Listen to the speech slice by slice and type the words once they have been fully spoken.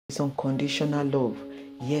It's unconditional love.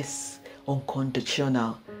 Yes,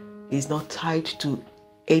 unconditional. It's not tied to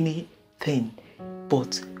anything,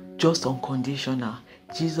 but just unconditional.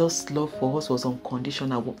 Jesus' love for us was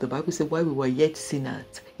unconditional. The Bible says, while we were yet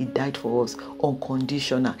sinners, He died for us.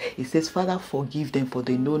 Unconditional. It says, Father, forgive them, for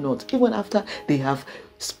they know not. Even after they have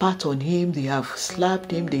spat on Him, they have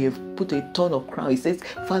slapped Him, they have put a thorn of crown. It says,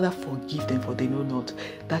 Father, forgive them, for they know not.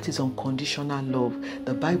 That is unconditional love.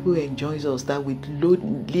 The Bible enjoins us that with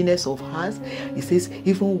lowliness of heart, it says,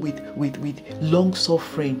 even with long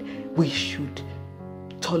suffering, we should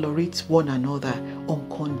tolerate one another.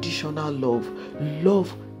 Unconditional love.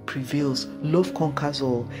 Love prevails. Love conquers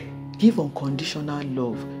all. Give unconditional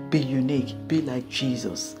love. Be unique. Be like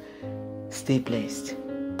Jesus. Stay blessed.